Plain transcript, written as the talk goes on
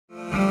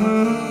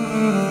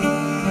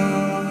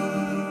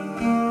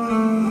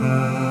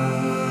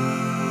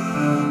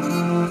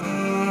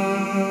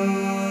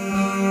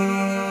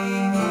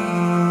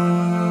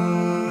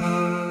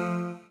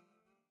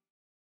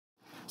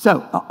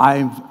So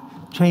I've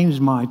changed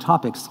my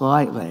topic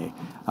slightly.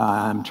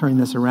 I'm turning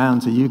this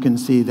around so you can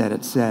see that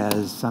it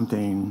says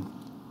something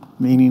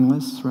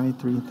meaningless, right?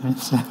 3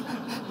 things.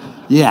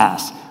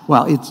 Yes.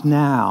 Well, it's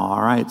now,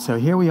 all right? So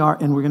here we are,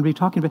 and we're going to be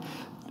talking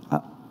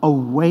about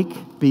awake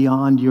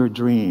beyond your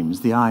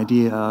dreams, the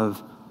idea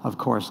of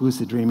course,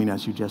 lucid dreaming,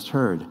 as you just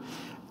heard.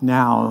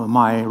 Now,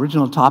 my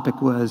original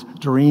topic was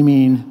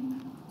dreaming,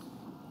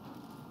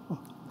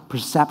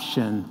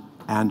 perception,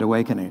 and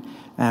awakening.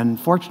 And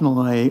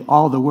fortunately,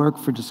 all the work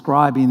for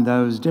describing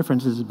those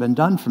differences has been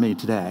done for me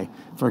today.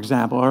 For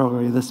example,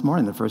 earlier this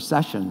morning, the first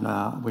session,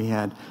 we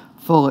had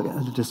full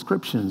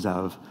descriptions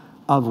of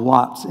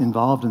what's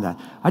involved in that.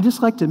 I'd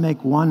just like to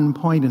make one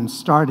point in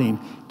starting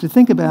to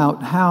think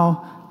about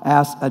how,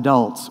 as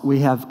adults, we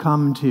have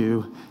come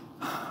to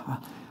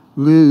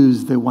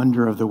lose the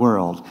wonder of the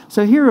world.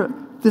 So here,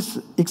 this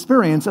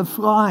experience of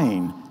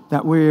flying,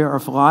 that we are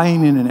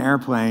flying in an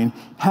airplane,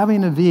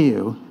 having a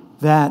view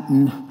that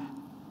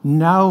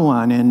no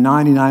one in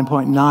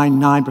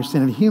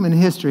 99.99% of human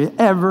history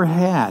ever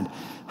had.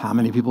 How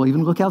many people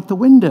even look out the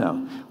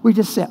window? We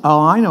just say, oh,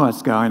 I know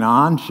what's going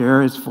on.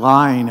 Sure, it's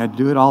flying. I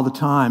do it all the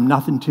time.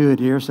 Nothing to it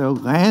here. So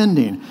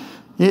landing.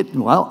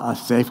 Well, a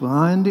safe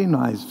landing.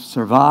 I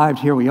survived.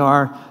 Here we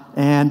are.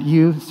 And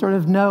you sort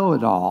of know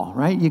it all,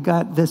 right? You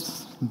got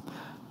this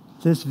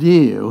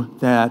view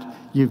that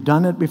you've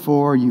done it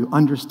before, you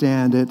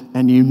understand it,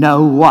 and you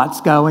know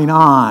what's going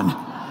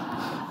on.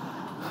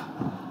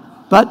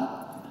 But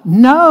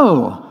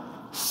no,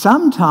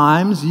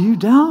 sometimes you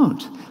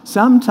don't.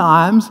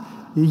 Sometimes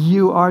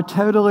you are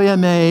totally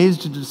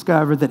amazed to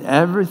discover that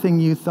everything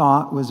you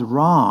thought was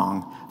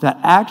wrong, that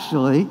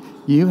actually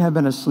you have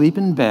been asleep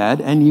in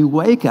bed and you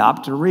wake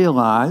up to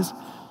realize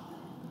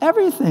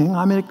everything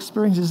I'm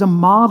experiencing is a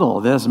model.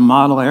 This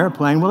model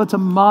airplane, well, it's a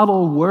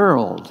model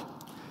world.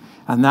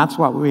 And that's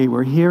what we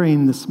were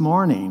hearing this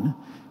morning.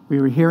 We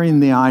were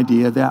hearing the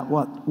idea that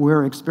what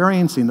we're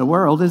experiencing, the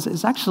world,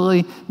 is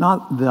actually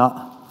not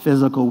the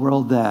physical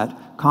world that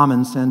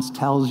common sense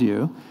tells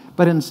you,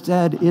 but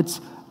instead it's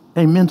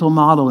a mental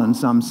model in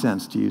some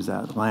sense, to use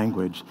that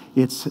language.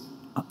 It's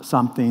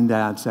something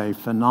that's a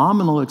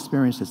phenomenal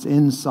experience that's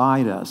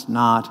inside us,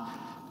 not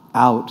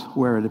out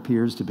where it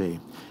appears to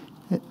be.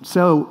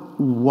 So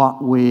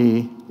what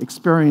we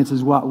experience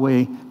is what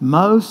we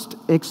most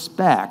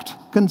expect,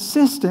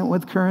 consistent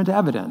with current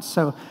evidence.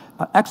 So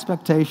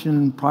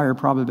expectation, prior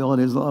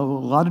probabilities, a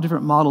lot of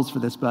different models for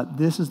this, but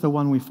this is the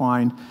one we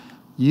find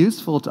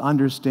useful to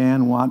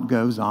understand what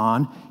goes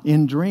on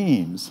in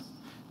dreams.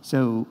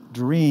 So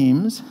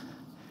dreams,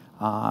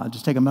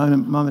 just take a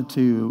moment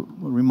to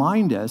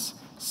remind us,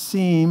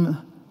 seem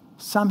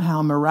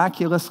somehow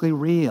miraculously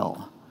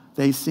real.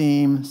 They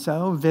seem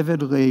so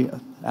vividly,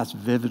 as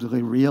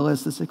vividly real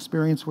as this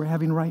experience we're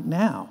having right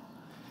now,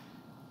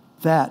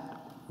 that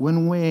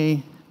when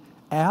we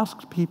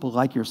ask people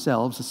like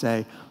yourselves to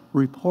say,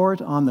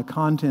 report on the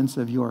contents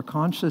of your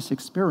conscious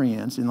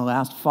experience in the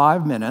last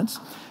 5 minutes,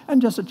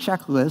 and just a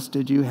checklist,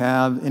 did you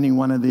have any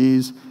one of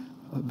these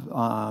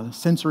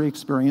sensory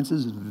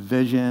experiences,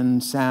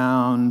 vision,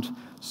 sound,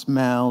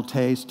 smell,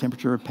 taste,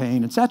 temperature,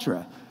 pain,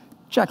 etc.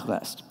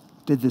 Checklist.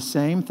 Did the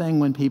same thing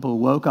when people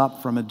woke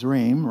up from a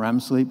dream,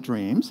 REM sleep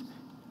dreams,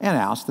 and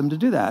asked them to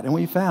do that. And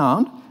we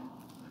found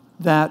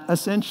that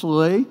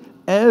essentially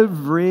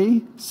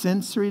every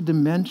sensory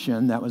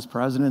dimension that was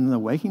present in the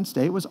waking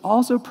state was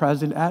also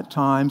present at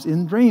times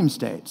in dream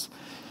states.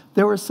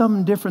 There were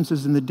some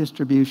differences in the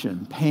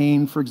distribution.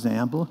 Pain, for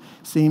example,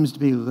 seems to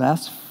be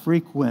less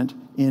frequent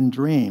in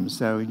dreams.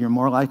 So you're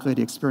more likely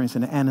to experience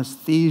an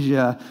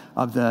anesthesia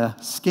of the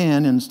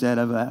skin instead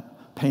of a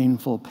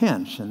painful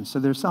pinch. And so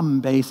there's some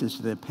basis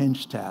to the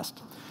pinch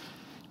test.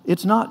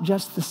 It's not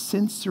just the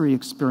sensory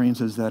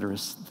experiences that are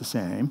the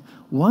same.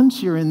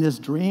 Once you're in this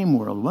dream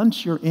world,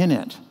 once you're in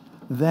it,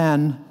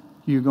 then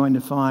you're going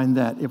to find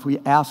that if we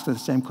ask the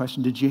same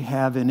question, did you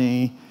have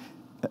any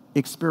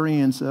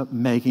experience of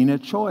making a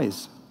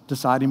choice,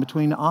 deciding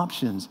between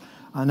options,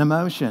 an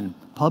emotion,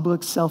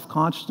 public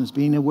self-consciousness,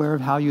 being aware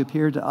of how you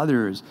appear to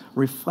others,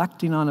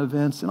 reflecting on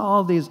events, and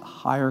all these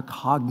higher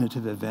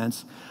cognitive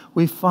events,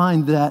 we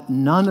find that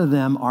none of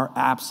them are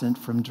absent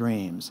from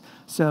dreams.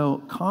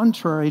 So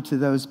contrary to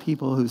those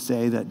people who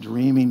say that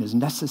dreaming is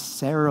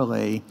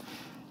necessarily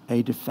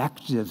a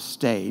defective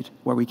state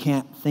where we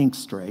can't think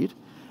straight,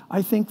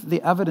 I think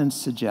the evidence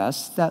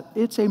suggests that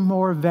it's a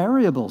more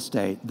variable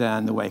state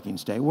than the waking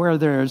state, where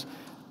there's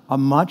a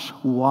much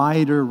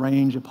wider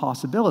range of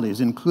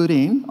possibilities,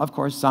 including, of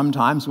course,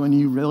 sometimes when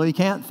you really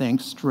can't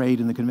think straight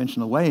in the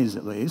conventional ways,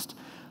 at least.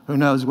 Who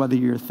knows whether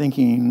you're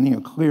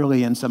thinking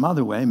clearly in some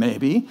other way,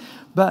 maybe,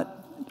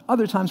 but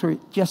other times where it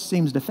just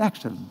seems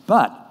defective.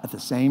 But at the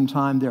same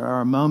time, there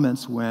are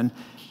moments when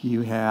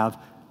you have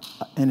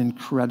an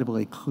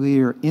incredibly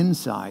clear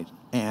insight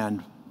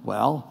and,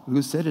 well,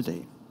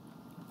 lucidity.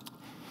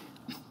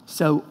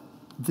 So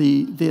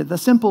the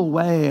simple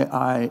way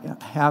I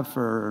have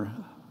for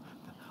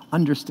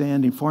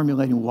understanding,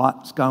 formulating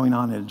what's going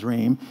on in a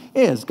dream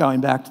is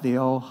going back to the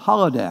old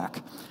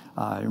holodeck.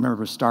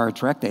 Remember Star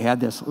Trek? They had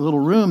this little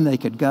room they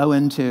could go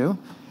into,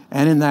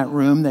 and in that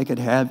room they could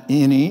have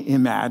any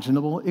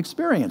imaginable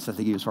experience that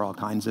they use for all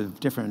kinds of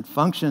different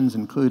functions,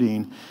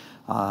 including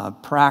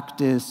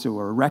practice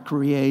or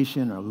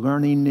recreation or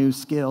learning new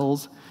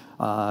skills,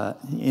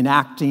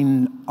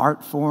 enacting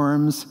art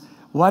forms,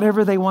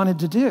 whatever they wanted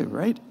to do,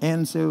 right?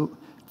 And so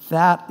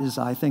that is,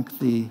 I think,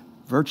 the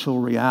virtual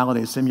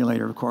reality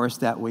simulator, of course,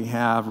 that we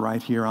have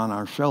right here on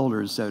our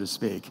shoulders, so to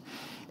speak.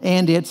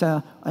 And it's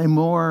a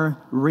more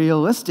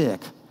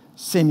realistic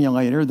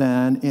simulator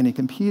than any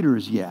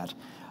computers yet.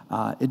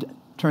 It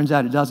turns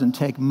out it doesn't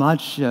take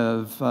much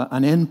of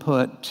an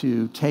input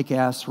to take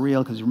us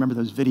real, because you remember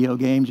those video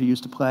games you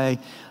used to play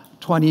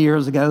 20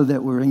 years ago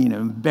that were,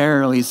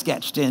 barely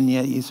sketched in,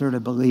 yet you sort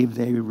of believed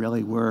they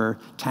really were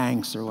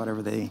tanks or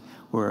whatever they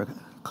were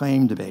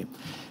claimed to be.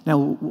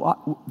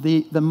 Now,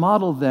 the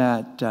model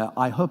that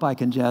I hope I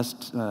can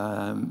just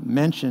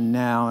mention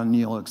now and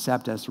you'll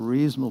accept as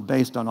reasonable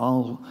based on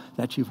all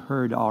that you've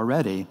heard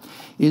already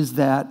is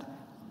that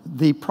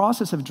the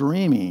process of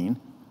dreaming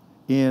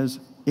is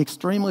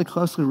extremely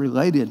closely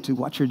related to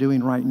what you're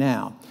doing right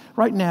now.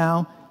 Right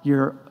now,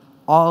 we're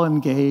all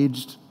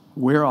engaged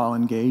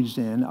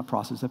in a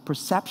process of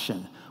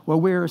perception, where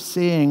we're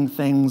seeing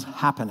things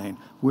happening.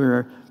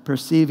 We're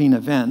perceiving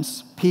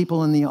events,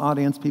 people in the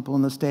audience, people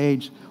on the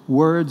stage,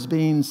 words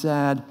being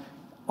said,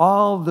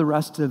 all the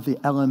rest of the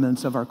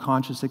elements of our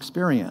conscious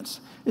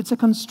experience. It's a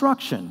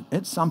construction.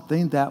 It's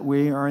something that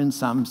we are, in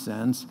some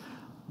sense,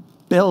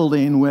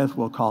 building with,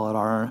 we'll call it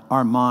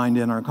our mind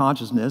and our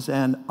consciousness,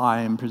 and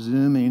I am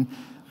presuming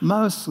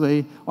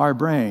mostly our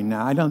brain.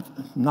 Now, I'm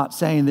not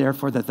saying,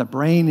 therefore, that the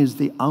brain is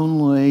the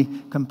only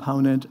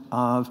component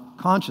of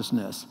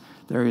consciousness.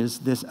 There is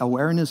this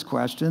awareness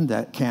question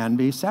that can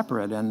be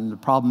separate, and the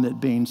problem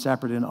with being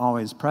separate and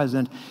always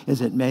present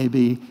is it may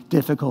be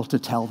difficult to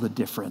tell the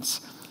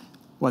difference,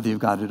 whether you've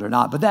got it or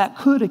not. But that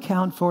could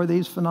account for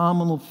these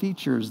phenomenal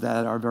features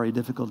that are very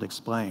difficult to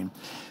explain.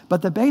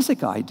 But the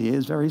basic idea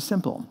is very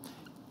simple.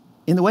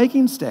 In the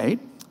waking state,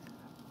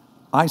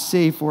 I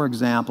see, for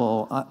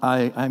example,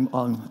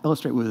 I'll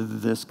illustrate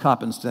with this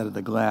cup instead of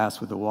the glass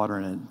with the water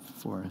in it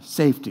for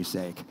safety's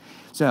sake.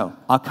 So,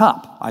 a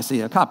cup. I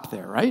see a cup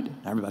there, right?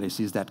 Everybody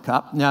sees that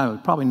cup. No,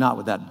 probably not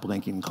with that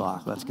blinking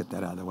clock. Let's get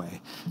that out of the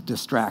way.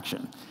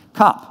 Distraction.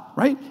 Cup,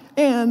 right?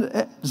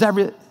 And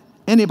does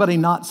anybody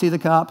not see the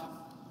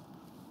cup?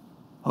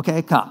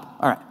 Okay, cup.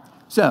 All right.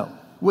 So,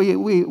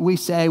 we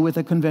say with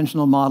a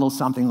conventional model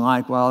something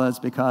like, well, that's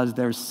because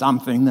there's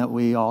something that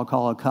we all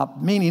call a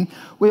cup, meaning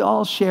we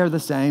all share the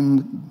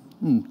same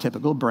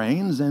typical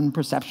brains and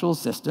perceptual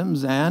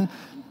systems and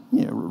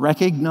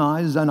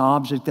recognize an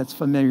object that's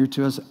familiar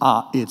to us,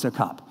 it's a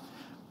cup.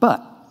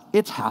 But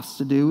it has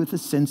to do with the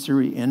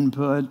sensory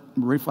input,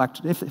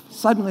 reflected. If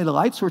suddenly the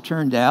lights were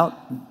turned out,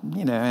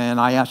 and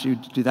I asked you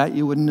to do that,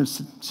 you wouldn't have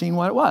seen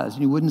what it was.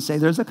 You wouldn't say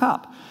there's a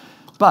cup.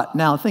 But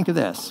now think of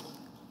this.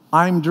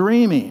 I'm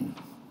dreaming.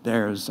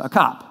 There's a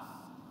cup.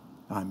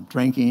 I'm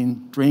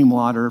drinking dream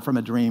water from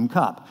a dream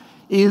cup.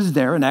 Is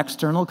there an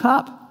external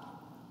cup?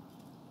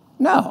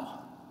 No.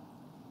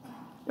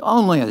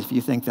 Only if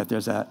you think that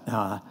there's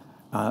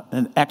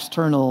an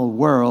external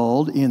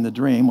world in the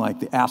dream,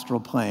 like the astral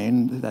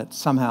plane, that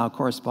somehow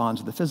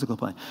corresponds to the physical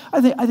plane.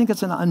 I think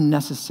it's an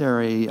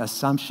unnecessary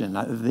assumption.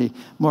 The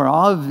more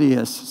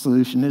obvious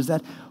solution is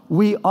that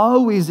we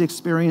always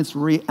experience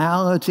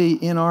reality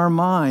in our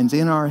minds,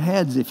 in our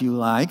heads, if you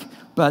like,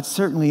 but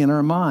certainly in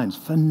our minds.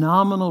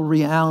 Phenomenal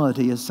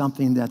reality is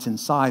something that's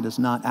inside us,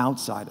 not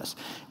outside us,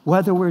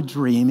 whether we're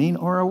dreaming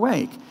or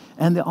awake.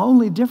 And the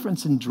only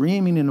difference in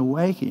dreaming and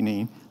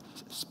awakening,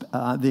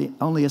 the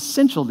only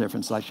essential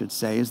difference, I should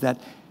say, is that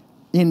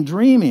in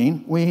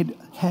dreaming, we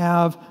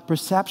have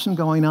perception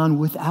going on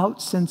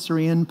without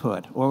sensory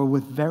input, or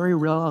with very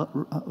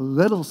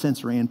little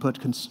sensory input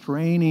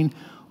constraining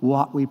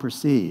what we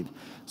perceive.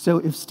 So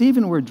if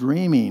Stephen were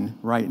dreaming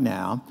right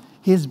now,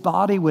 his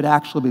body would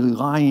actually be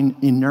lying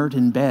inert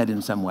in bed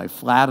in some way,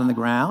 flat on the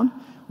ground,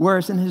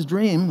 whereas in his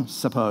dream,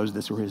 suppose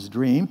this were his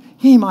dream,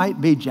 he might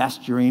be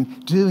gesturing,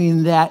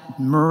 doing that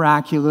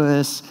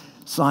miraculous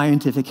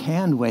scientific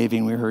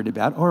hand-waving we heard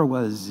about, or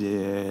was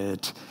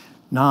it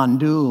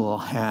non-dual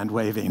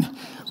hand-waving?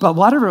 But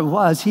whatever it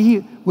was,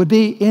 he would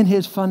be in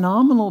his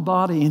phenomenal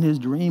body, in his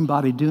dream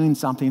body, doing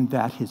something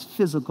that his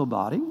physical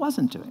body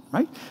wasn't doing,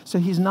 right? So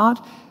he's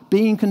not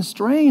being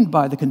constrained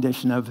by the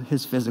condition of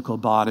his physical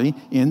body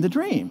in the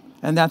dream.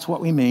 And that's what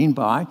we mean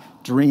by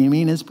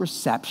dreaming is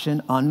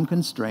perception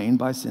unconstrained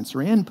by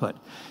sensory input.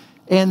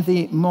 And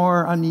the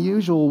more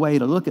unusual way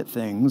to look at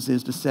things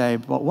is to say,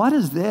 well, what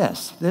is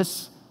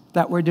this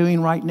that we're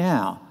doing right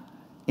now?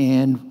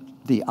 And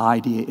the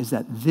idea is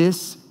that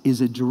this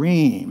is a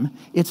dream.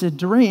 It's a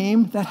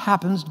dream that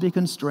happens to be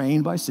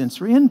constrained by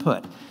sensory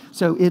input.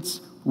 So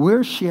it's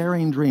we're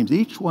sharing dreams.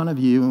 Each one of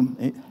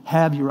you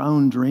have your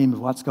own dream of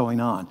what's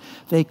going on.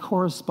 They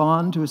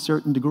correspond to a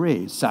certain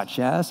degree, such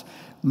as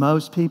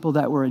most people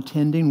that were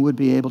attending would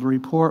be able to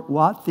report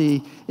what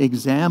the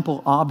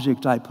example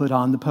object I put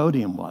on the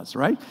podium was,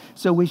 right?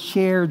 So we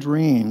share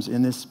dreams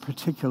in this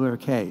particular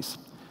case.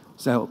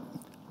 So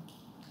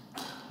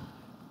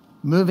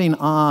moving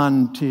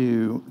on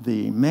to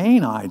the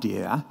main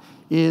idea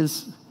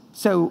is,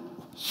 so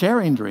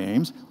sharing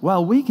dreams,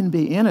 well, we can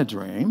be in a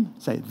dream,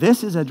 say,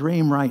 this is a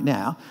dream right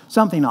now.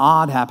 Something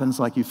odd happens,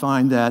 like you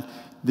find that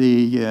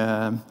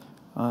the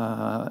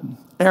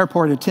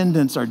airport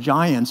attendants are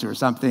giants or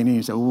something, and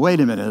you say, wait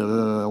a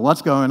minute,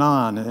 what's going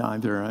on?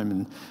 Either I'm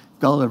in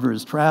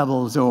Gulliver's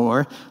Travels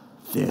or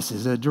this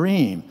is a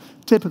dream.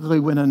 Typically,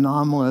 when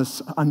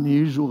anomalous,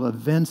 unusual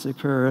events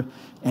occur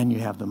and you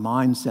have the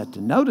mindset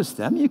to notice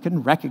them, you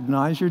can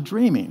recognize you're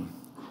dreaming.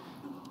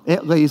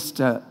 At least,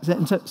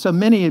 so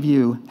many of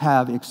you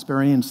have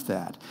experienced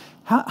that.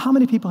 How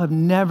many people have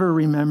never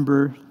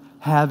remembered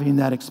having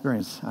that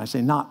experience? I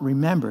say not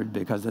remembered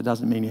because that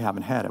doesn't mean you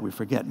haven't had it. We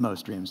forget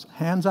most dreams.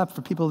 Hands up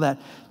for people that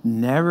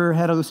never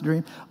had a lucid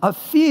dream. A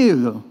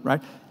few,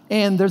 right?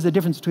 And there's a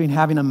difference between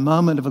having a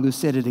moment of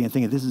lucidity and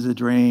thinking this is a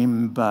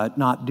dream, but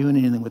not doing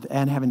anything with it,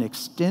 and having an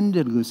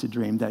extended lucid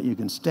dream that you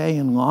can stay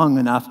in long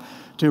enough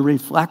to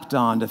reflect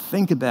on, to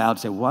think about,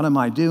 say, what am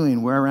I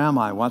doing? Where am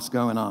I? What's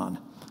going on?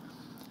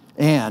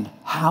 And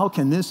how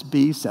can this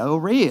be so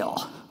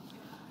real?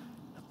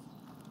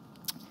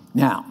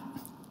 Now,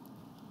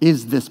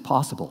 is this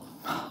possible?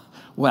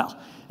 Well,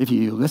 if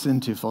you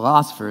listen to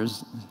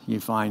philosophers,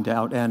 you find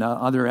out, and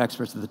other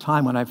experts at the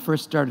time, when I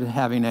first started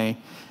having a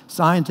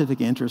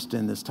scientific interest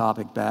in this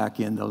topic back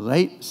in the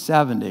late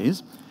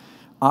 70s,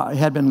 I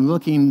had been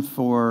looking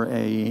for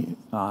a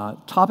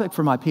topic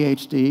for my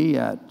PhD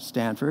at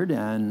Stanford,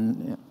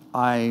 and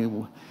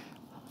I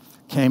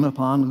came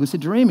upon lucid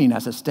dreaming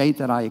as a state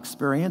that I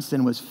experienced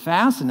and was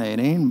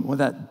fascinating with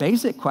that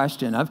basic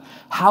question of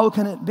how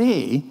can it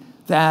be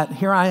that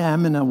here I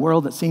am in a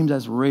world that seems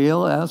as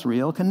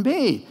real can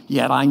be,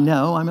 yet I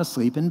know I'm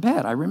asleep in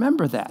bed. I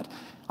remember that.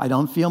 I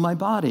don't feel my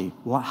body.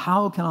 Well,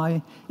 how can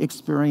I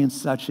experience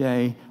such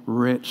a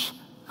rich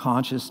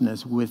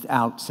consciousness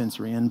without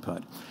sensory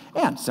input?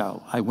 And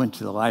so I went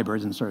to the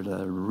libraries and started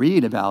to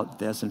read about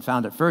this and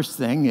found the first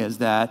thing is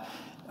that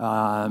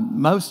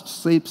most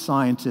sleep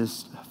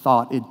scientists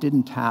thought it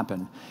didn't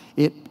happen.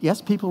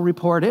 Yes, people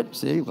report it.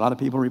 See, a lot of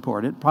people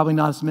report it. Probably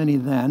not as many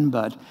then,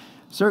 but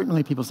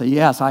certainly people say,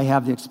 yes, I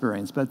have the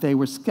experience. But they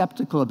were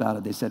skeptical about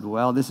it. They said,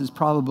 well, this is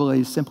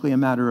probably simply a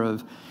matter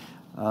of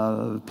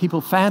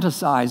people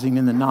fantasizing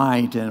in the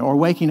night or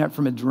waking up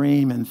from a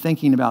dream and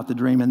thinking about the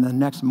dream and the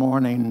next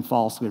morning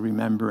falsely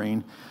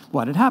remembering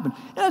what had happened.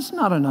 And it's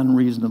not an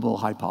unreasonable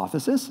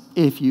hypothesis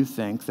if you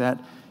think that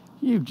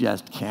you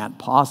just can't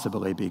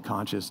possibly be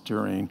conscious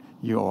during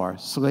your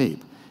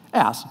sleep.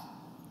 As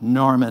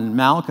Norman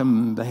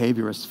Malcolm,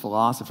 behaviorist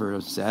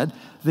philosopher, said,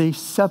 the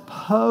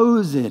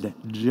supposed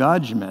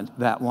judgment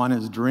that one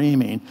is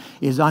dreaming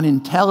is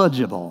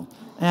unintelligible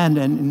and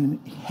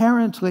an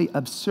inherently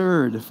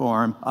absurd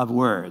form of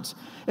words.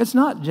 It's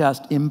not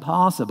just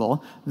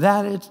impossible,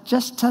 that it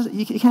just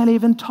you can't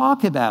even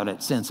talk about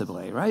it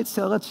sensibly, right?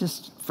 So let's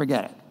just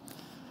forget it.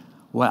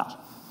 Well,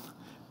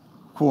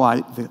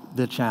 quite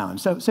the challenge.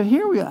 So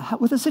here we are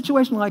with a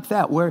situation like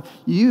that where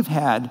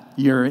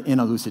you're in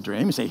a lucid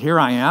dream. You say, here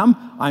I am,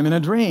 I'm in a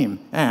dream,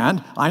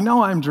 and I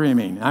know I'm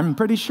dreaming. I'm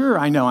pretty sure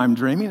I know I'm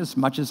dreaming as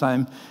much as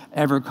I'm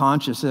ever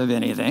conscious of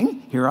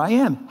anything. Here I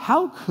am.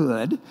 How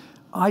could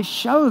I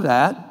show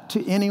that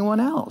to anyone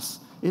else?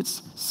 It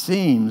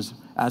seems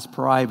as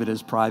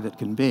private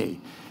can be.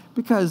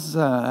 Because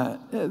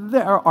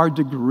there are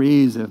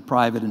degrees of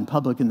private and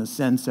public in the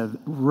sense of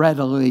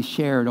readily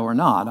shared or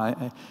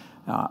not.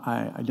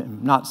 I'm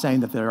not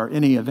saying that there are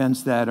any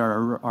events that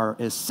are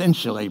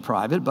essentially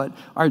private, but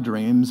our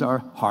dreams are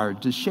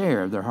hard to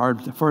share. They're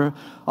hard for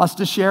us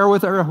to share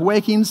with our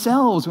waking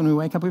selves. When we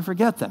wake up, we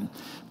forget them.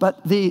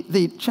 But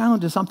the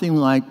challenge is something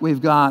like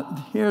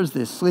here's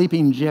this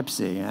sleeping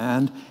gypsy,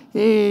 and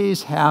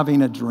he's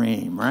having a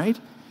dream, right?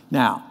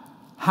 Now,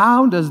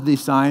 how does the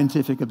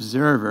scientific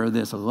observer,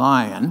 this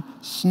lion,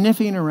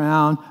 sniffing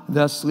around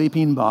the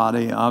sleeping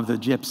body of the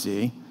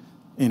gypsy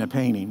in a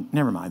painting,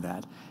 never mind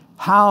that,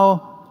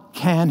 how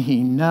can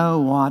he know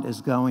what is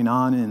going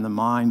on in the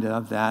mind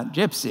of that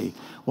gypsy?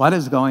 What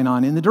is going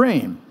on in the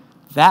dream?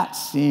 That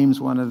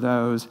seems one of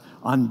those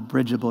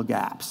unbridgeable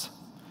gaps.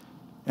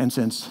 And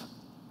since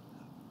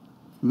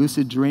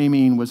lucid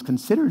dreaming was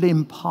considered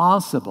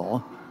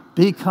impossible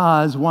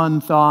because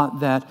one thought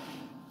that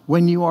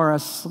when you are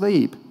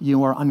asleep,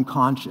 you are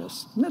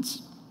unconscious.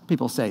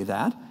 People say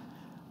that.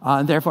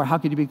 Therefore, how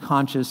could you be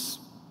conscious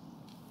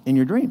in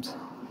your dreams?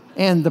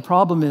 And the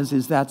problem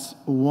is that's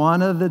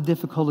one of the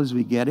difficulties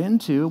we get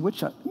into,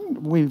 which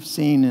we've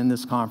seen in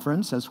this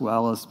conference as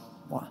well as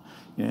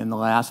in the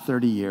last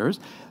 30 years,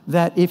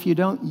 that if you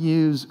don't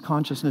use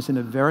consciousness in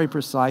a very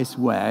precise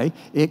way,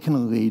 it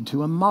can lead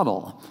to a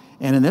muddle.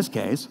 And in this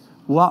case,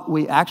 what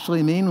we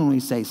actually mean when we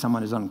say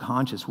someone is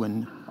unconscious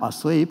when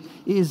asleep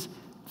is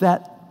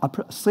that a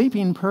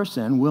sleeping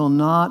person will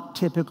not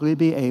typically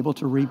be able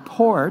to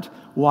report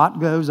what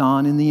goes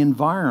on in the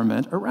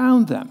environment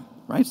around them,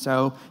 right?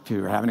 So if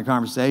you're having a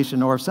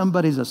conversation or if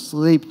somebody's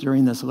asleep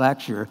during this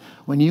lecture,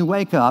 when you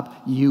wake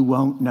up, you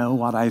won't know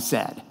what I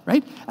said,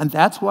 right? And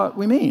that's what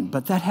we mean.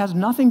 But that has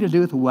nothing to do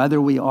with whether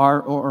we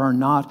are or are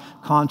not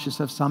conscious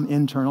of some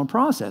internal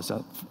process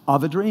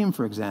of a dream,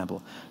 for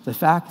example. The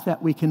fact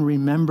that we can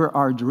remember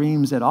our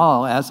dreams at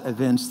all as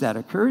events that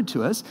occurred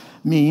to us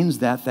means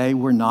that they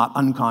were not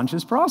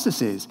unconscious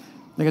processes.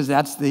 Because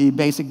that's the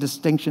basic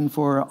distinction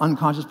for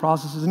unconscious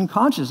processes and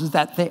conscious, is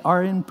that they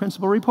are in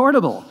principle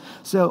reportable.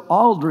 So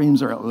all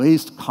dreams are at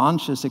least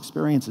conscious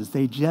experiences.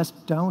 They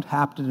just don't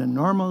happen to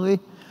normally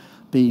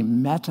be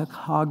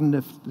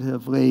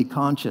metacognitively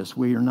conscious.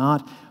 We are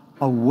not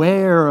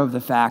aware of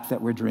the fact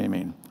that we're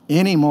dreaming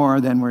any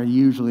more than we're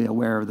usually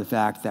aware of the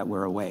fact that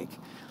we're awake.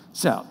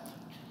 So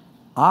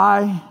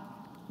I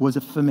was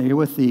familiar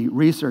with the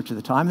research at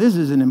the time. This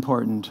is an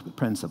important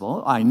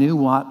principle. I knew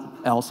what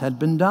else had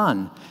been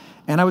done.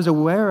 And I was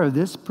aware of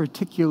this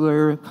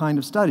particular kind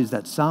of studies,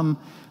 that some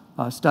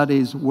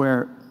studies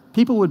where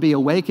people would be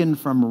awakened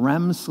from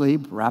REM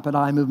sleep, rapid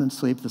eye movement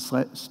sleep,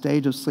 the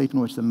stage of sleep in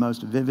which the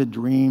most vivid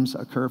dreams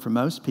occur for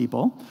most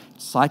people.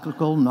 It's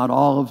cyclical, not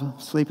all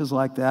of sleep is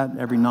like that,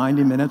 every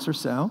 90 minutes or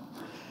so.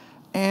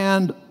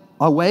 And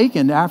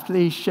awakened after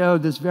they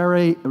showed this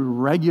very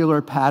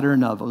regular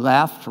pattern of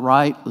left,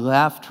 right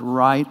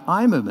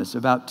eye movements,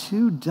 about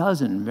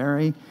 24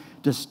 very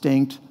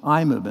distinct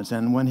eye movements.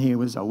 And when he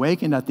was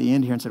awakened at the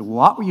end here and said,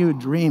 "What were you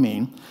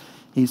dreaming?"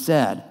 he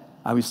said,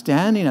 "I was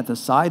standing at the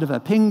side of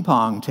a ping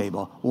pong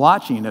table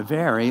watching a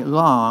very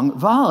long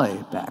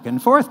volley. Back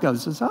and forth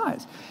goes his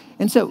eyes."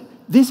 And so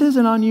this is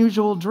an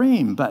unusual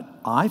dream, but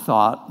I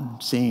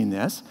thought, seeing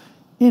this,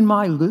 in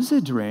my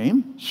lucid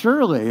dream,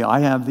 surely I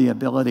have the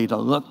ability to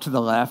look to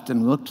the left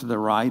and look to the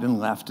right and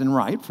left and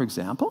right, for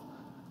example.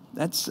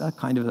 That's a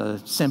kind of a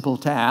simple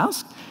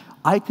task.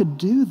 I could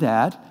do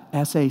that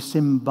as a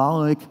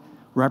symbolic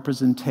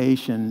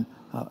representation,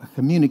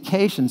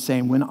 communication,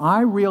 saying, when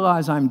I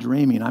realize I'm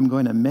dreaming, I'm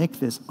going to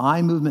make this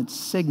eye movement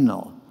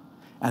signal,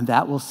 and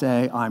that will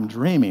say I'm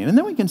dreaming. And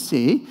then we can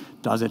see,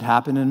 does it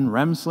happen in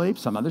REM sleep,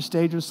 some other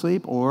stage of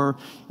sleep, or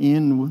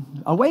in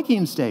a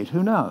waking state?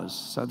 Who knows?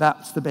 So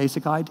that's the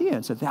basic idea.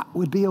 And so that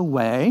would be a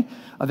way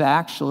of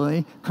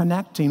actually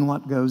connecting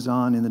what goes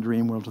on in the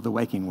dream world to the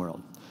waking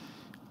world.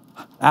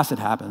 As it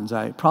happens,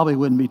 I probably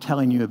wouldn't be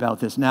telling you about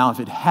this now if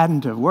it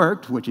hadn't have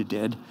worked, which it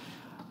did.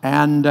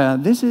 And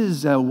this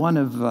is one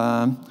of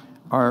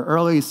our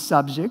early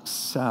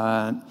subjects.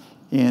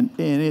 And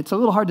it's a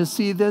little hard to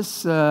see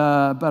this,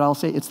 but I'll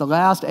say it's the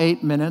last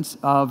 8 minutes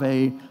of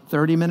a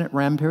 30-minute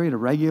REM period, a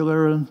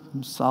regular,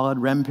 solid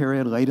REM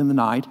period late in the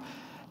night.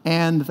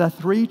 And the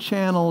 3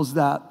 channels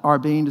that are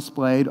being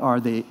displayed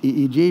are the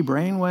EEG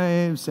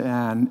brainwaves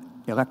and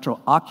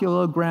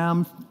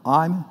electroocculogram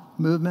eye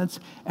movements,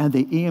 and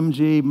the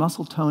EMG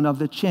muscle tone of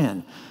the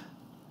chin.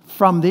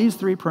 From these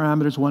 3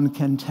 parameters, one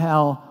can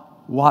tell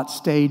what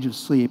stage of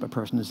sleep a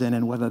person is in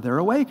and whether they're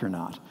awake or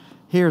not.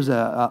 Here's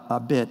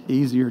a bit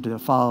easier to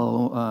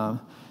follow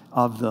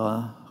of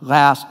the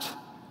last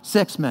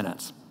 6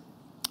 minutes.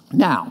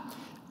 Now,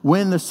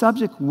 when the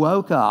subject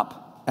woke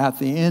up at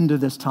the end of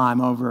this time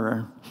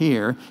over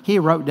here, he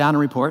wrote down a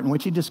report in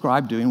which he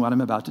described doing what I'm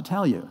about to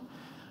tell you.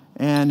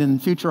 And in the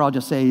future, I'll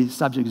just say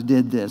subjects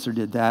did this or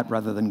did that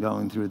rather than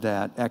going through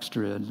that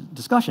extra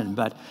discussion.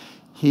 But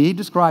he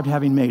described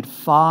having made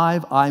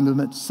 5 eye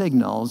movement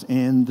signals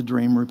in the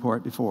dream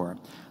report before.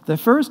 The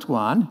first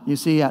one, you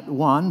see at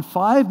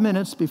 5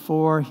 minutes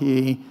before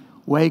he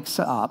wakes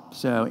up,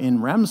 so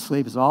in REM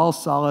sleep, it's all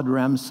solid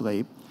REM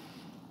sleep,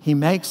 he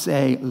makes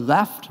a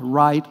left,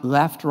 right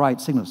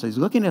signal. So he's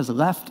looking at his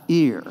left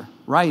ear,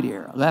 right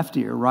ear, left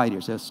ear, right ear.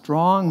 So a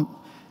strong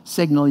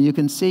signal. You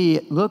can see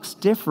it looks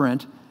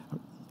different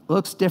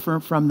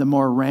from the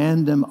more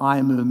random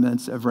eye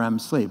movements of REM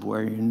sleep,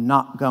 where you're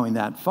not going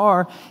that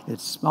far.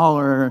 It's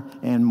smaller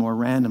and more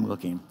random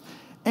looking.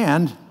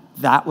 And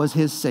that was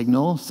his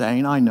signal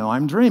saying, I know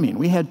I'm dreaming.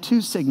 We had 2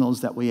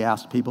 signals that we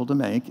asked people to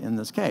make in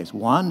this case.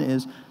 One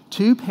is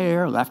 2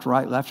 pair, left,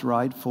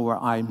 right, for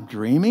I'm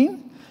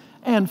dreaming,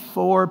 and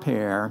 4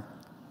 pair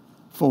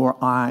for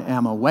I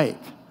am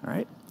awake,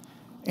 right?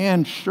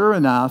 And sure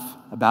enough,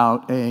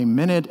 about a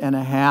minute and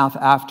a half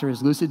after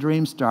his lucid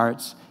dream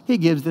starts, he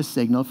gives the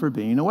signal for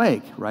being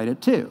awake, right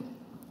at 2,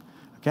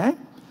 okay?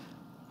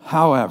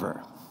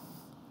 However,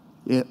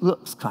 it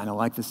looks kind of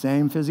like the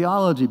same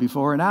physiology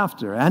before and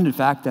after, and in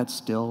fact, that's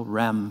still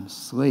REM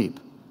sleep.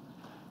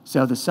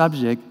 So the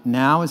subject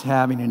now is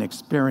having an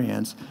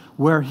experience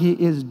where he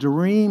is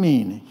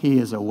dreaming he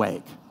is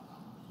awake,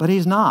 but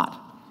he's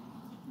not,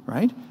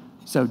 right?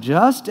 So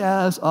just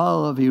as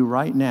all of you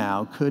right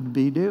now could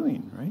be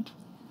doing, right?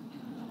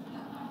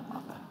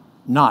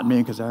 Not me,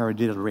 because I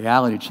already did a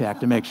reality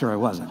check to make sure I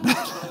wasn't.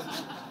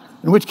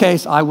 In which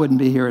case, I wouldn't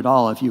be here at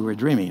all if you were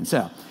dreaming.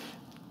 So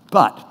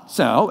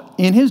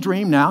in his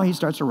dream now, he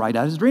starts to write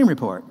out his dream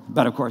report.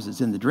 But of course,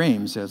 it's in the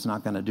dream, so it's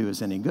not going to do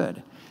us any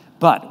good.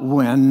 But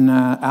when,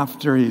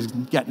 after he's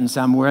getting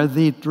somewhere,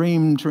 the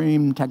dream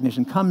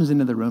technician comes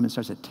into the room and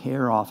starts to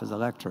tear off his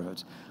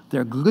electrodes.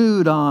 They're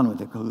glued on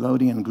with a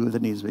collodion glue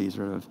that needs to be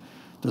sort of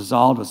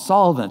dissolved with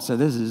solvent. So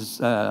this is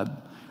a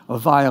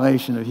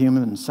violation of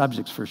human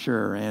subjects for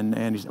sure.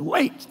 And he said,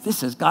 wait,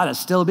 this has got to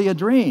still be a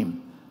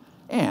dream.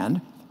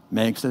 And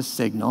makes a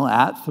signal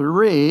at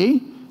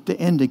 3 to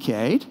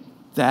indicate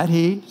that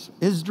he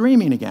is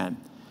dreaming again.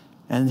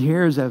 And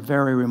here's a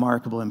very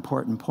remarkable,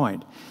 important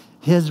point.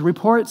 His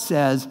report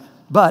says,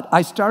 but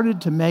I started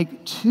to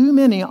make too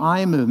many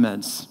eye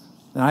movements.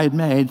 And I had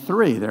made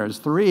 3. There's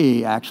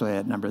 3 actually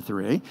at number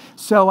 3.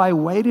 So I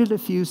waited a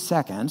few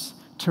seconds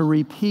to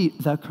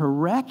repeat the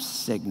correct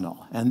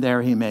signal. And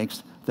there he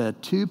makes the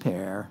 2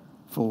 pair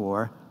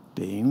for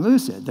being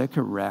lucid, the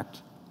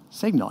correct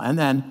signal. And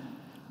then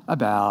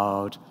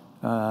about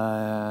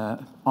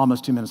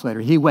almost 2 minutes later,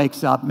 he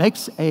wakes up,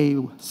 makes a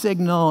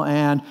signal,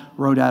 and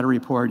wrote out a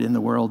report in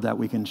the world that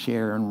we can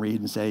share and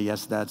read and say,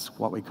 yes, that's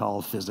what we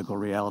call physical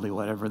reality,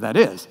 whatever that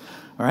is.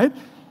 All right?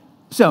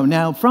 So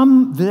now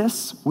from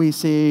this, we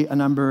see a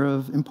number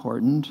of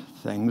important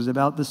things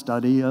about the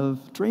study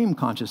of dream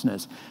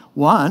consciousness.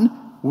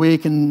 One, we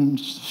can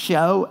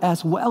show,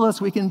 as well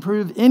as we can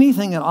prove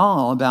anything at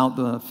all about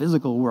the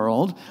physical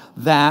world,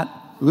 that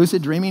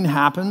lucid dreaming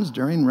happens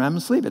during REM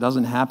sleep. It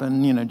doesn't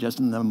happen, just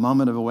in the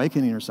moment of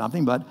awakening or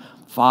something, but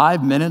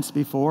 5 minutes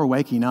before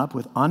waking up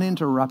with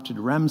uninterrupted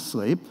REM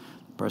sleep,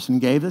 the person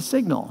gave a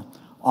signal.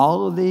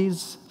 All of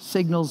these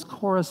signals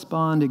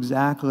correspond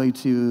exactly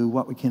to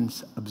what we can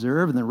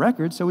observe in the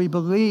record, so we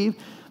believe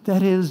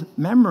that his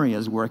memory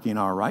is working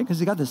all right because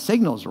he got the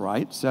signals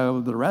right, so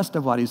the rest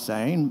of what he's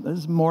saying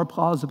is more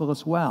plausible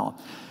as well.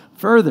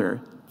 Further,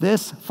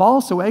 this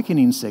false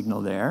awakening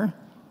signal there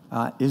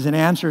is an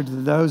answer to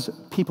those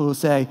people who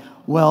say,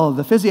 well,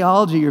 the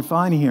physiology you're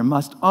finding here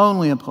must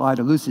only apply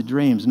to lucid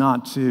dreams,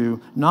 not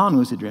to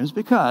non-lucid dreams,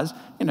 because,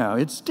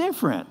 it's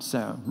different,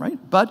 so, right?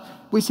 But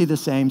we see the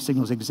same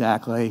signals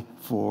exactly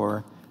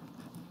for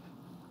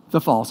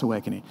the false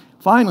awakening.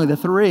 Finally, the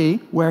 3,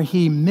 where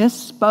he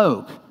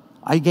misspoke.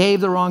 I gave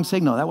the wrong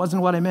signal. That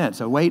wasn't what I meant.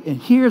 So wait,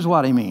 and here's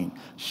what I mean.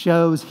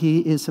 Shows he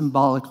is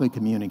symbolically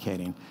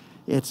communicating.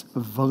 It's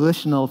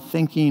volitional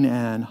thinking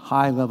and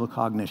high-level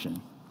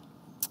cognition.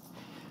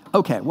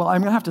 Okay, well,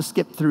 I'm going to have to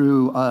skip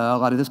through a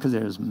lot of this because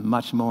there's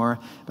much more.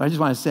 But I just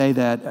want to say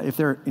that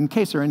in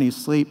case there are any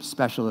sleep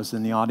specialists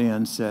in the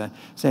audience,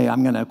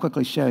 I'm going to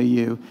quickly show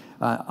you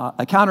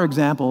a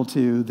counterexample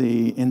to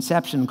the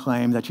inception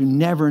claim that you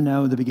never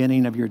know the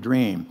beginning of your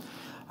dream.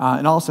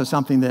 And also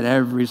something that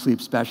every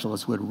sleep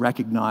specialist would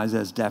recognize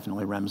as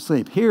definitely REM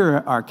sleep.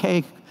 Here are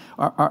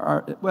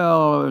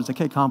there's a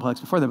K complex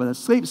before that, but the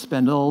sleep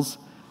spindles,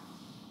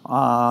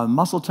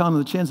 muscle tone of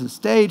the chins is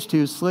stage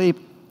 2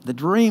 sleep. The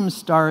dream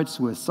starts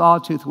with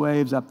sawtooth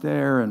waves up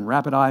there and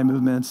rapid eye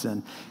movements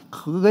and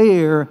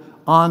clear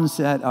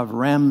onset of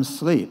REM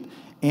sleep.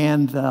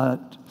 And the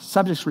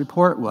subject's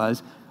report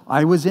was,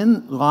 I was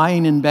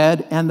lying in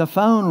bed and the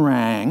phone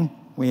rang.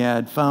 We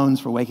had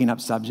phones for waking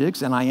up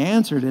subjects, and I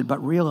answered it,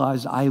 but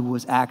realized I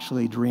was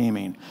actually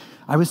dreaming.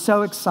 I was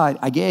so excited.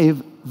 I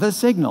gave the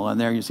signal, and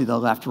there you see the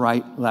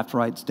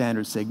left-right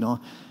standard signal.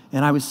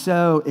 And I was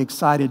so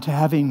excited to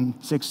having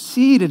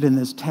succeeded in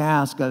this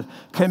task of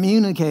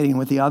communicating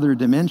with the other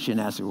dimension,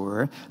 as it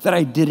were, that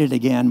I did it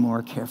again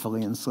more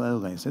carefully and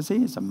slowly. So see,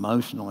 it's an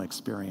emotional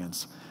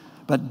experience,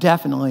 but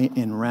definitely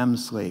in REM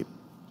sleep.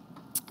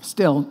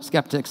 Still,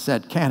 skeptics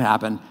said can't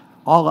happen.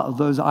 All of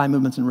those eye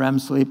movements in REM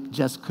sleep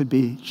just could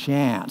be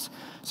chance.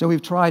 So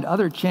we've tried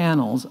other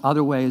channels,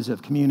 other ways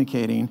of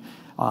communicating,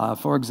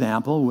 for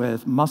example,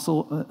 with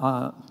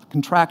muscle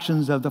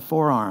contractions of the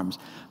forearms.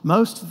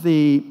 Most of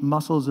the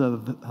muscles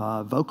of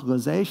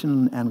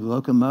vocalization and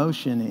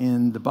locomotion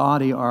in the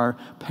body are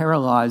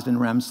paralyzed in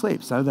REM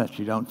sleep so that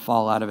you don't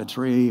fall out of a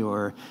tree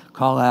or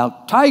call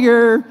out,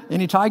 tiger,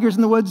 any tigers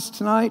in the woods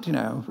tonight,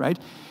 right?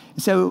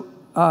 So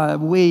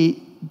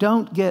we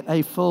don't get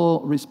a full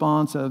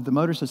response of the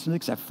motor system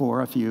except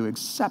for a few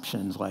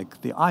exceptions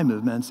like the eye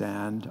movements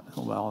and,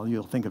 well,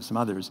 you'll think of some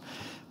others.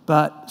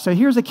 But so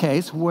here's a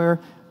case where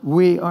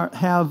we're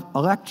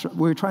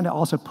trying to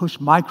also push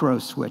micro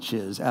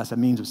switches as a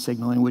means of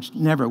signaling, which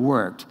never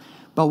worked.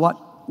 But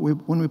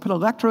when we put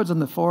electrodes on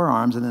the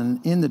forearms and then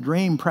in the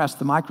dream press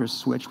the micro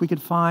switch, we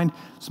could find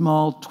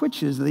small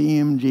twitches of the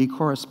EMG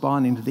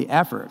corresponding to the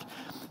effort.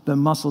 The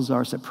muscles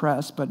are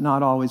suppressed, but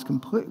not always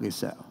completely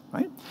so,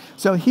 right?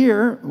 So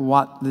here,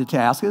 what the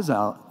task is,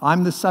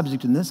 I'm the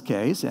subject in this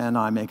case, and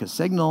I make a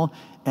signal,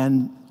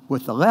 and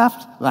with the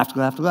left,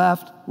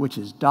 which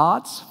is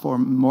dots for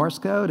Morse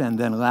code, and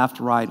then left,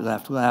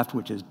 left,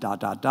 which is dot,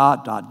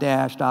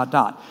 dash,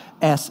 dot,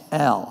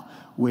 SL,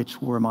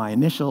 which were my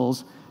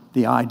initials,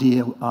 the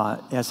idea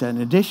as an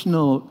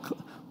additional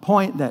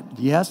point that,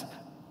 yes,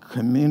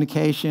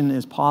 communication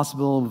is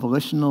possible,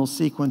 volitional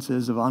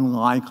sequences of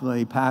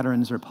unlikely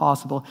patterns are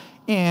possible,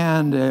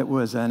 and it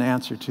was an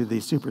answer to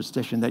the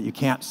superstition that you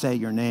can't say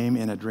your name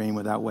in a dream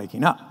without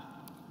waking up.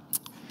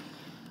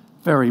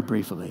 Very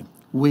briefly,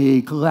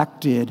 we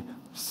collected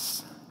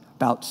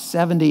about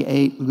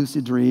 78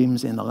 lucid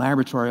dreams in the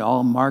laboratory,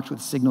 all marked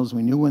with signals.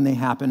 We knew when they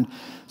happened.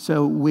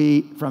 So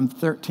from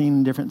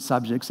 13 different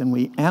subjects, and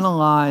we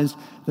analyzed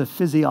the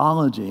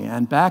physiology.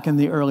 And back in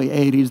the early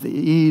 80s, the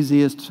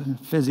easiest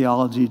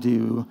physiology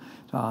to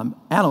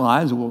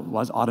analyze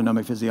was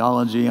autonomic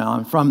physiology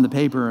from the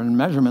paper and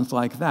measurements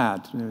like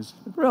that. It was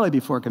really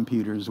before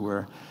computers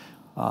were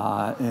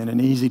in an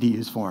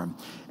easy-to-use form.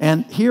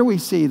 And here we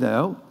see,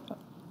 though,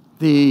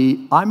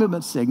 the eye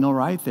movement signal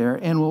right there,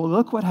 and we'll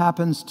look what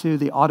happens to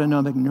the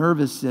autonomic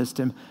nervous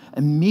system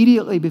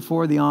immediately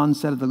before the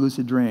onset of the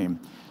lucid dream.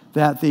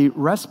 That the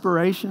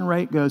respiration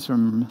rate goes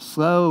from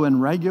slow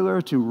and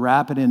regular to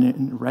rapid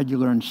and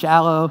irregular and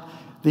shallow.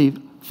 The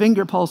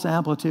finger pulse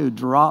amplitude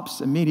drops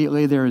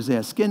immediately. There is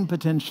a skin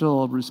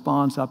potential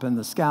response up in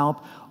the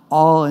scalp,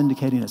 all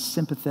indicating a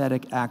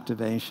sympathetic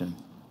activation.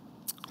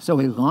 So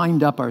we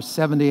lined up our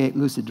 78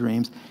 lucid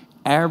dreams,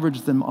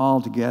 averaged them all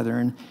together,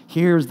 and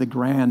here's the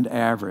grand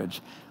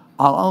average.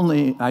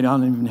 I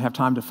don't even have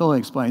time to fully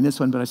explain this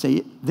one, but I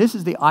say this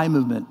is the eye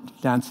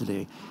movement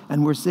density.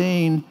 And we're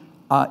seeing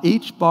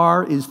each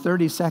bar is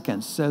 30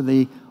 seconds. So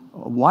the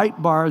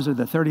white bars are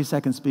the 30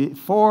 seconds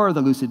before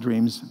the lucid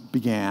dreams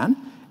began,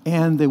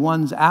 and the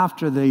ones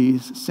after the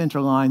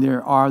center line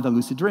there are the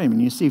lucid dream.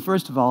 And you see,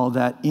 first of all,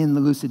 that in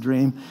the lucid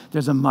dream,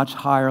 there's a much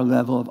higher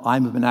level of eye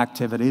movement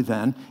activity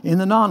than in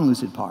the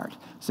non-lucid part,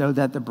 so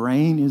that the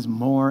brain is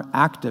more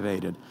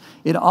activated.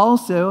 It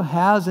also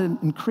has an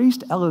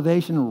increased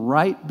elevation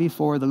right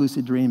before the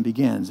lucid dream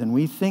begins, and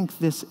we think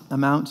this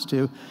amounts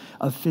to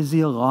a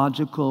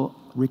physiological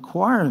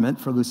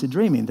requirement for lucid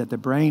dreaming, that the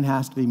brain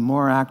has to be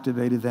more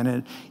activated than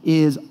it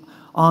is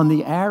on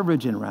the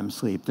average in REM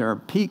sleep. There are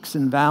peaks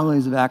and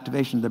valleys of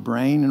activation of the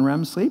brain in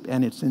REM sleep,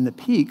 and it's in the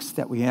peaks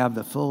that we have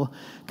the full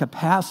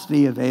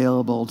capacity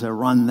available to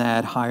run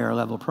that higher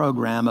level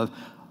program of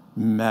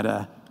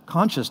meta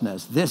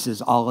consciousness. This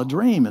is all a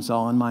dream. It's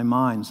all in my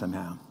mind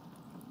somehow.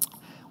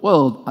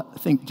 Well, I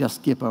think just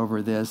skip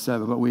over this,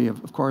 but we,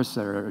 of course,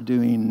 are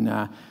doing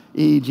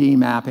EEG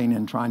mapping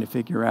and trying to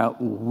figure out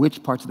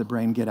which parts of the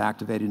brain get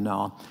activated and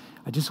all.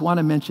 I just want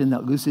to mention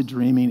that lucid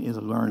dreaming is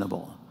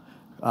learnable,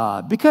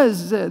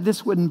 because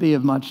this wouldn't be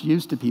of much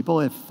use to people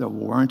if there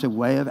weren't a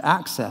way of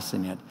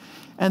accessing it.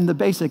 And the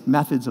basic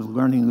methods of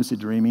learning lucid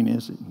dreaming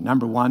is,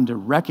 number one, to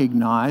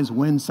recognize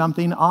when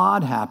something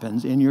odd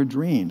happens in your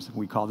dreams.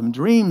 We call them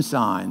dream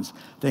signs,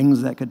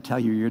 things that could tell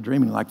you you're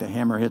dreaming, like the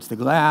hammer hits the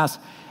glass,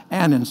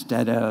 and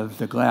instead of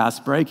the glass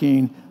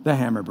breaking, the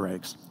hammer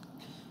breaks.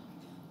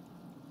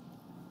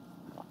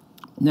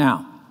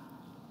 Now,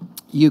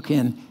 you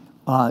can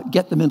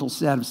get the mental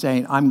set of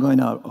saying, I'm going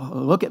to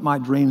look at my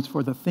dreams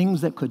for the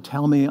things that could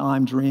tell me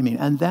I'm dreaming,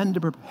 and then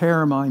to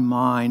prepare my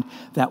mind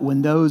that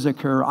when those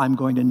occur, I'm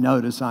going to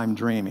notice I'm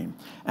dreaming.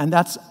 And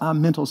that's a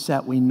mental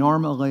set we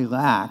normally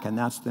lack, and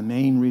that's the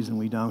main reason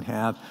we don't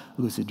have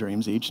lucid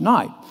dreams each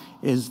night,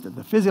 is that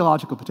the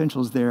physiological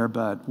potential is there,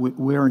 but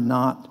we're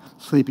not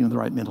sleeping with the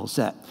right mental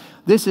set.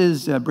 This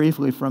is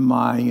briefly from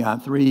my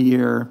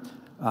 3-year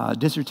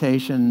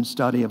dissertation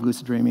study of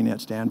lucid dreaming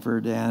at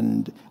Stanford,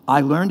 and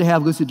I learned to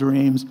have lucid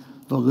dreams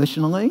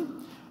volitionally,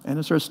 and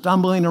I started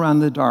stumbling around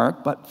in the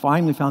dark, but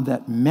finally found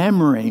that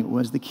memory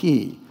was the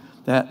key,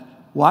 that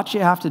what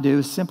you have to do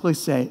is simply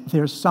say,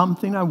 there's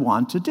something I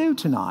want to do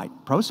tonight.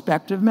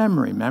 Prospective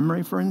memory,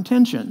 memory for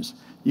intentions.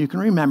 You can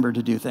remember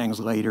to do things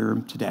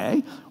later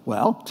today.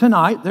 Well,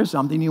 tonight there's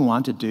something you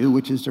want to do,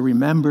 which is to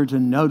remember to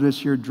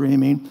notice you're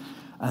dreaming.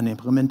 An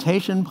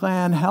implementation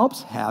plan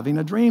helps. Having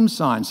a dream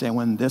sign, saying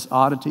when this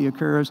oddity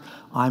occurs,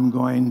 I'm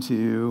going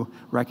to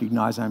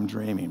recognize I'm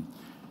dreaming.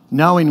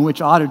 Knowing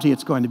which oddity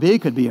it's going to be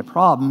could be a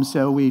problem,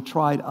 so we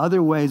tried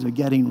other ways of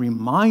getting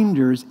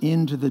reminders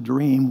into the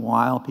dream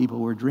while people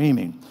were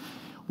dreaming.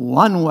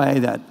 One way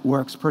that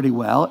works pretty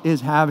well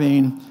is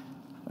having,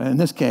 in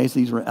this case,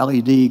 these were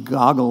LED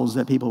goggles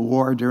that people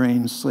wore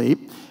during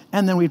sleep,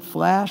 and then we'd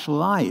flash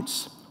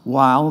lights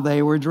while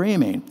they were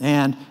dreaming.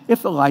 And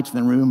if the lights in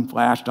the room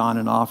flashed on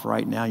and off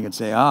right now, you'd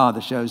say,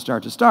 the show's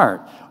start to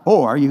start.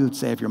 Or you'd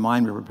say, if your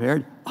mind were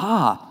prepared,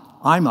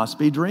 I must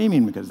be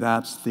dreaming, because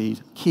that's the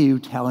cue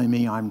telling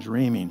me I'm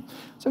dreaming.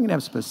 So I'm going to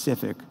have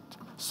specific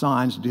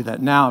signs to do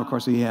that. Now, of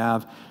course, we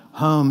have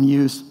home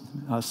use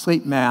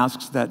sleep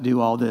masks that do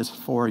all this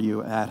for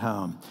you at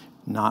home,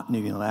 not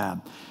needing a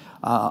lab.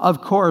 Of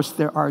course,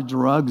 there are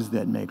drugs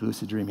that make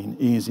lucid dreaming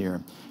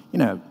easier.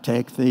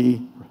 Take the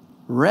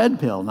red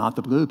pill, not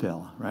the blue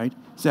pill, right?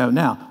 So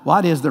now,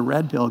 what is the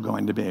red pill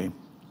going to be?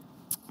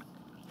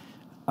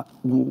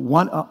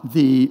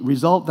 The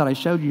result that I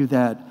showed you,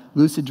 that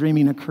lucid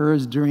dreaming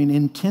occurs during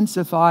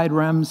intensified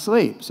REM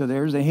sleep. So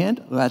there's a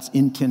hint. Let's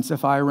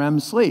intensify REM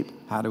sleep.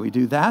 How do we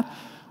do that?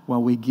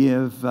 Well, we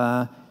give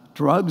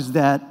drugs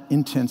that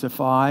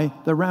intensify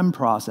the REM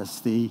process,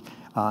 the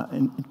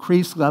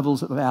increased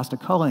levels of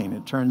acetylcholine.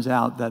 It turns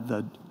out that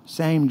the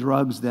same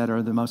drugs that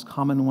are the most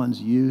common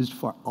ones used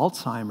for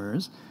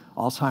Alzheimer's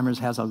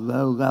has a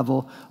low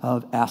level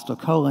of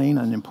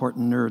acetylcholine, an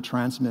important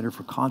neurotransmitter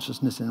for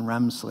consciousness in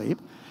REM sleep.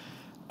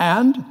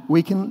 And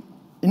we can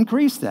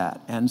increase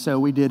that. And so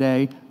we did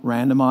a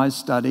randomized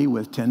study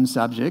with 10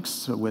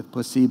 subjects with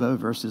placebo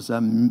versus a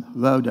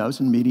low dose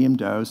and medium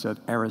dose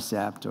of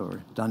Aricept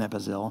or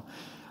donepezil,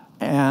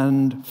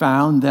 and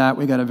found that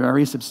we got a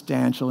very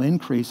substantial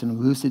increase in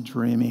lucid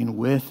dreaming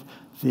with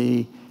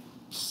the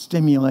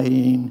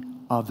stimulating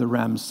of the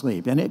REM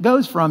sleep. And it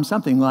goes from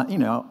something like,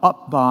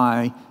 up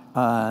by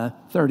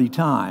 30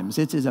 times.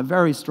 It is a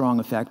very strong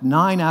effect.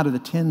 9 out of the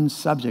 10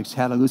 subjects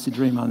had a lucid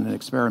dream on an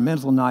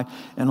experimental night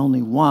and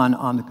only 1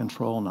 on the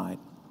control night.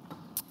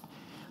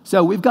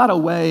 So we've got a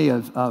way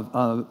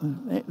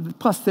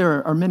plus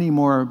there are many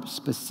more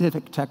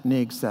specific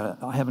techniques that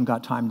I haven't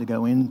got time to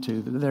go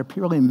into. They're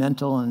purely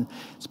mental, and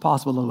it's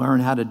possible to learn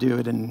how to do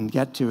it and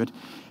get to it.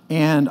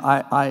 And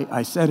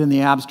I said in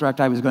the abstract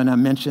I was going to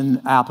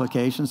mention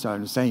applications, so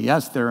I'm saying,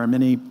 yes, there are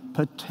many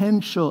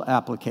potential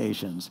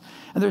applications.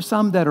 And there's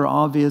some that are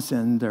obvious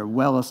and they're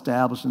well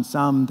established, and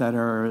some that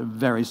are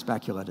very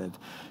speculative.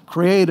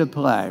 Creative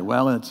play,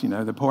 well, it's,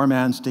 the poor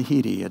man's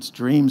Tahiti. It's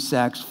dream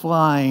sex,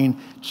 flying,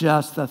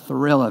 just the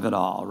thrill of it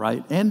all,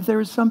 right? And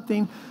there's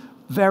something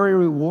very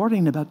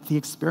rewarding about the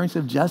experience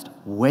of just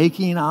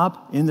waking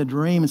up in the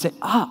dream and say,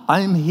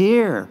 I'm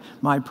here,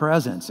 my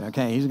presence.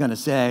 Okay, he's going to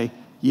say,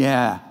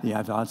 yeah,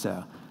 I thought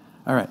so.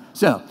 All right,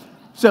 so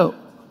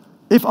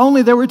if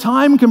only there were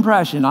time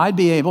compression, I'd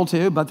be able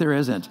to, but there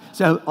isn't.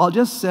 So I'll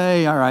just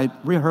say, all right,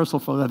 rehearsal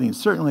for living,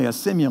 certainly a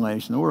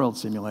simulation, a world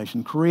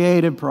simulation,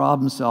 creative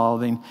problem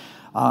solving.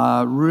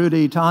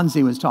 Rudy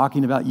Tanzi was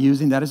talking about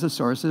using that as a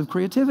source of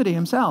creativity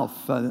himself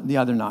the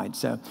other night.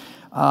 So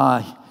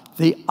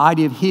the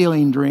idea of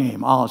healing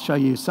dream, I'll show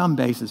you some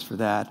basis for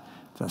that.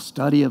 The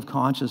study of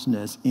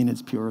consciousness in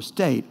its pure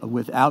state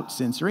without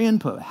sensory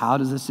input. How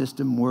does the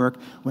system work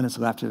when it's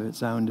left to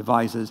its own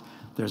devices?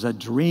 There's a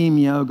dream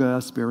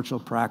yoga spiritual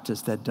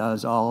practice that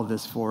does all of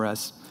this for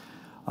us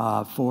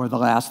for the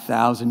last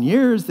 1,000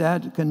 years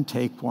that can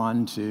take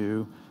one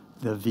to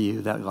the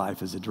view that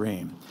life is a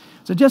dream.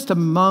 So just a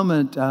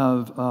moment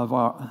of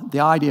the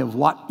idea of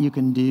what you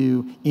can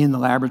do in the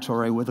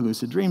laboratory with a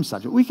lucid dream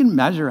subject. We can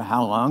measure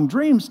how long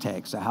dreams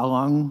take. So how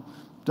long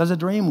does a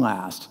dream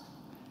last?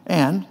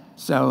 And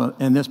so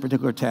in this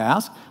particular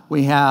task,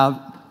 we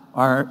have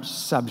our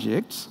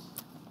subjects.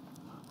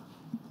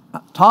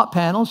 Top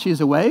panel,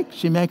 she's awake.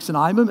 She makes an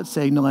eye movement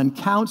signal and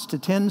counts to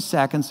 10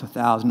 seconds,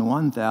 1,000,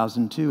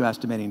 1,002,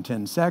 estimating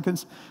 10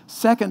 seconds.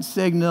 Second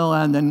signal,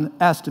 and then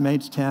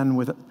estimates 10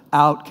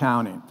 without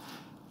counting.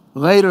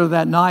 Later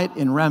that night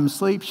in REM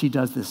sleep, she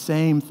does the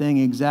same thing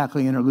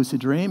exactly in her lucid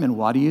dream, and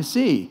what do you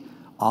see?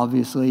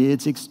 Obviously,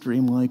 it's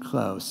extremely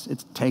close.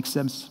 It takes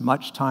them as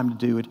much time to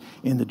do it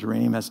in the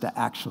dream as to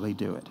actually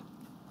do it.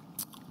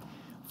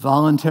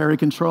 Voluntary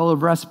control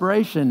of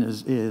respiration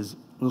is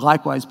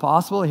likewise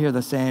possible. Here,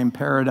 the same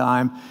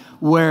paradigm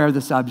where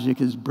the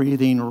subject is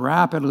breathing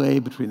rapidly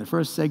between the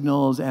first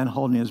signals and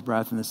holding his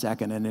breath in the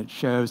second, and it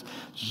shows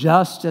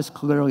just as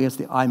clearly as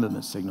the eye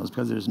movement signals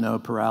because there's no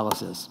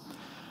paralysis.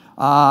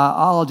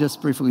 I'll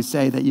just briefly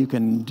say that you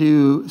can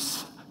do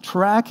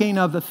tracking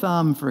of the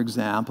thumb, for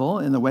example.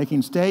 In the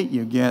waking state,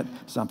 you get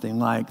something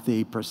like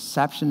the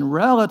perception,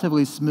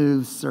 relatively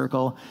smooth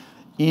circle.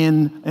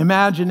 In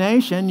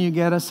imagination, you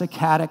get a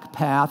saccadic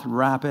path,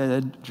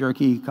 rapid,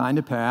 jerky kind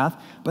of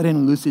path. But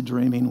in lucid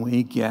dreaming,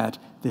 we get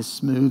this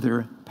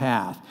smoother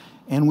path.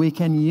 And we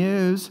can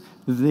use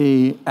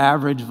the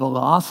average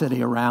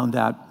velocity around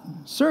that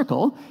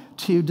circle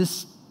to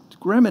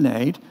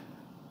discriminate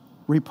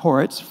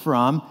reports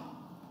from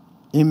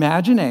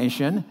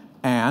imagination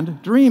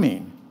and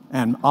dreaming,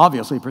 and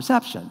obviously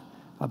perception.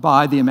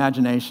 By the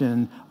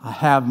imagination,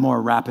 have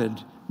more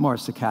rapid, more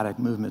saccadic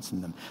movements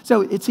in them.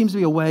 So it seems to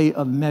be a way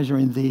of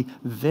measuring the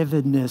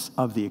vividness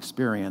of the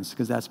experience,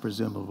 because that's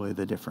presumably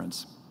the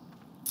difference.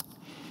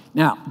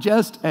 Now,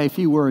 just a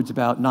few words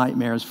about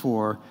nightmares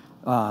for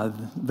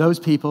those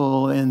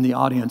people in the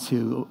audience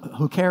who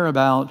care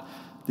about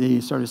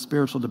the sort of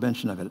spiritual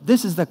dimension of it.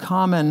 This is the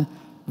common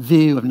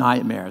view of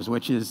nightmares,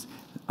 which is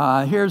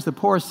here's the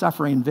poor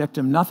suffering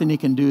victim, nothing he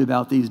can do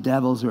about these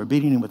devils who are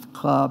beating him with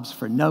clubs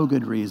for no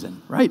good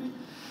reason, right?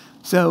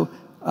 So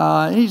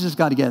he's just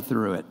got to get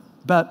through it.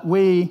 But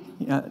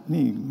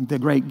the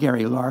great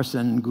Gary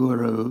Larson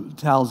guru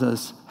tells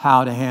us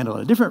how to handle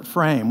it. A different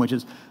frame, which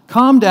is,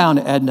 calm down,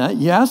 Edna.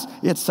 Yes,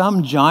 it's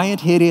some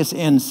giant, hideous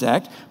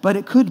insect, but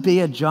it could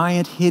be a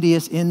giant,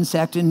 hideous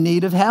insect in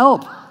need of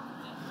help,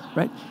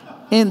 right?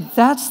 And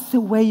that's the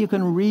way you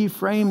can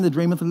reframe the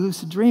dream with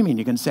lucid dreaming.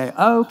 You can say,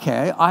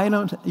 okay,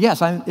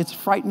 it's a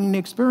frightening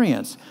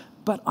experience,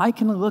 but I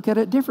can look at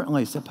it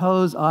differently.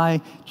 Suppose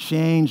I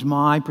change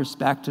my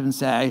perspective and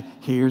say,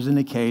 here's an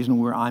occasion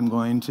where I'm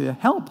going to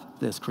help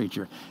this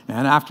creature.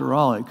 And after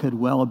all, it could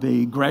well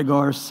be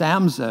Gregor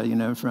Samsa,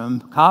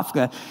 from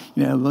Kafka,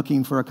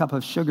 looking for a cup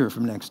of sugar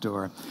from next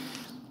door.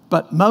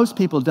 But most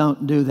people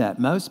don't do that.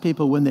 Most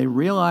people, when they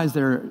realize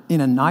they're in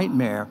a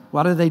nightmare,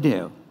 what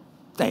do?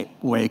 They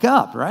wake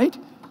up, right?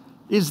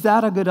 Is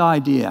that a good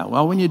idea?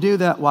 Well, when you do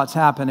that, what's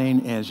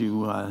happening is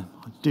you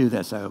do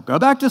this. So go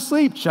back to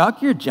sleep,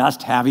 Chuck. You're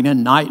just having a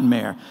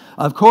nightmare.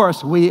 Of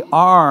course, we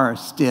are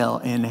still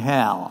in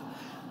hell.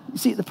 You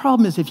see, the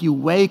problem is if you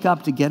wake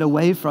up to get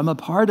away from a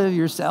part of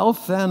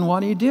yourself, then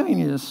what are you doing?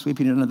 You're just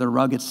sweeping it under the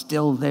rug. It's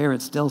still there.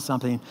 It's still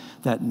something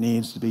that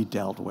needs to be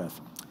dealt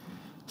with.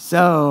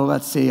 So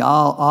let's see.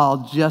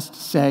 I'll just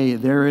say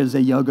there is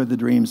a yoga of the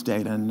dream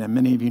state, and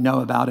many of you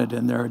know about it,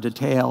 and there are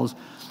details.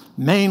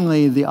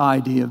 Mainly the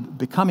idea of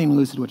becoming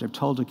lucid, which I've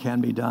told you can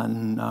be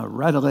done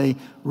readily,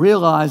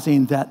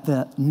 realizing that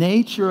the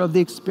nature of the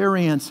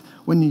experience,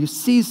 when you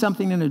see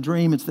something in a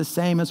dream, it's the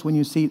same as when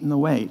you see it in the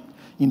waking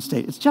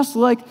state. It's just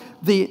like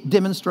the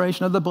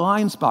demonstration of the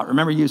blind spot.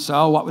 Remember you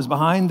saw what was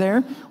behind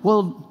there?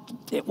 Well,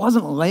 it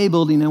wasn't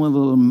labeled, with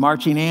little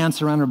marching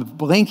ants around or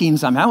blinking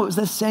somehow. It was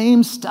the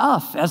same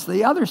stuff as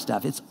the other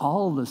stuff. It's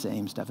all the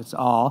same stuff. It's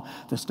all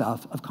the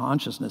stuff of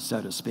consciousness,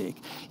 so to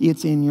speak.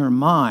 It's in your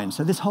mind.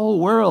 So this whole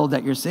world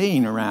that you're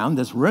seeing around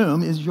this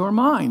room is your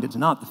mind. It's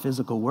not the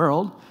physical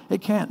world.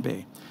 It can't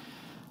be.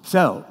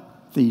 So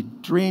the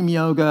dream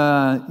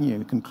yoga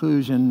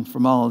conclusion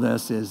from all of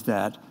this is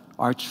that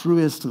our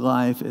truest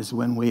life is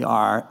when we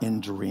are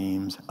in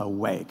dreams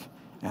awake.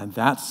 And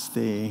that's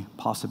the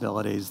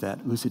possibilities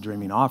that lucid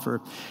dreaming offer.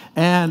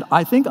 And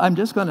I think I'm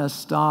just going to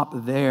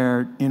stop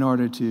there in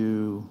order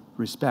to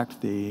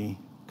respect the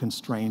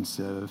constraints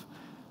of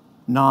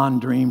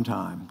non-dream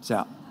time.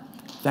 So,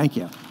 thank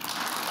you.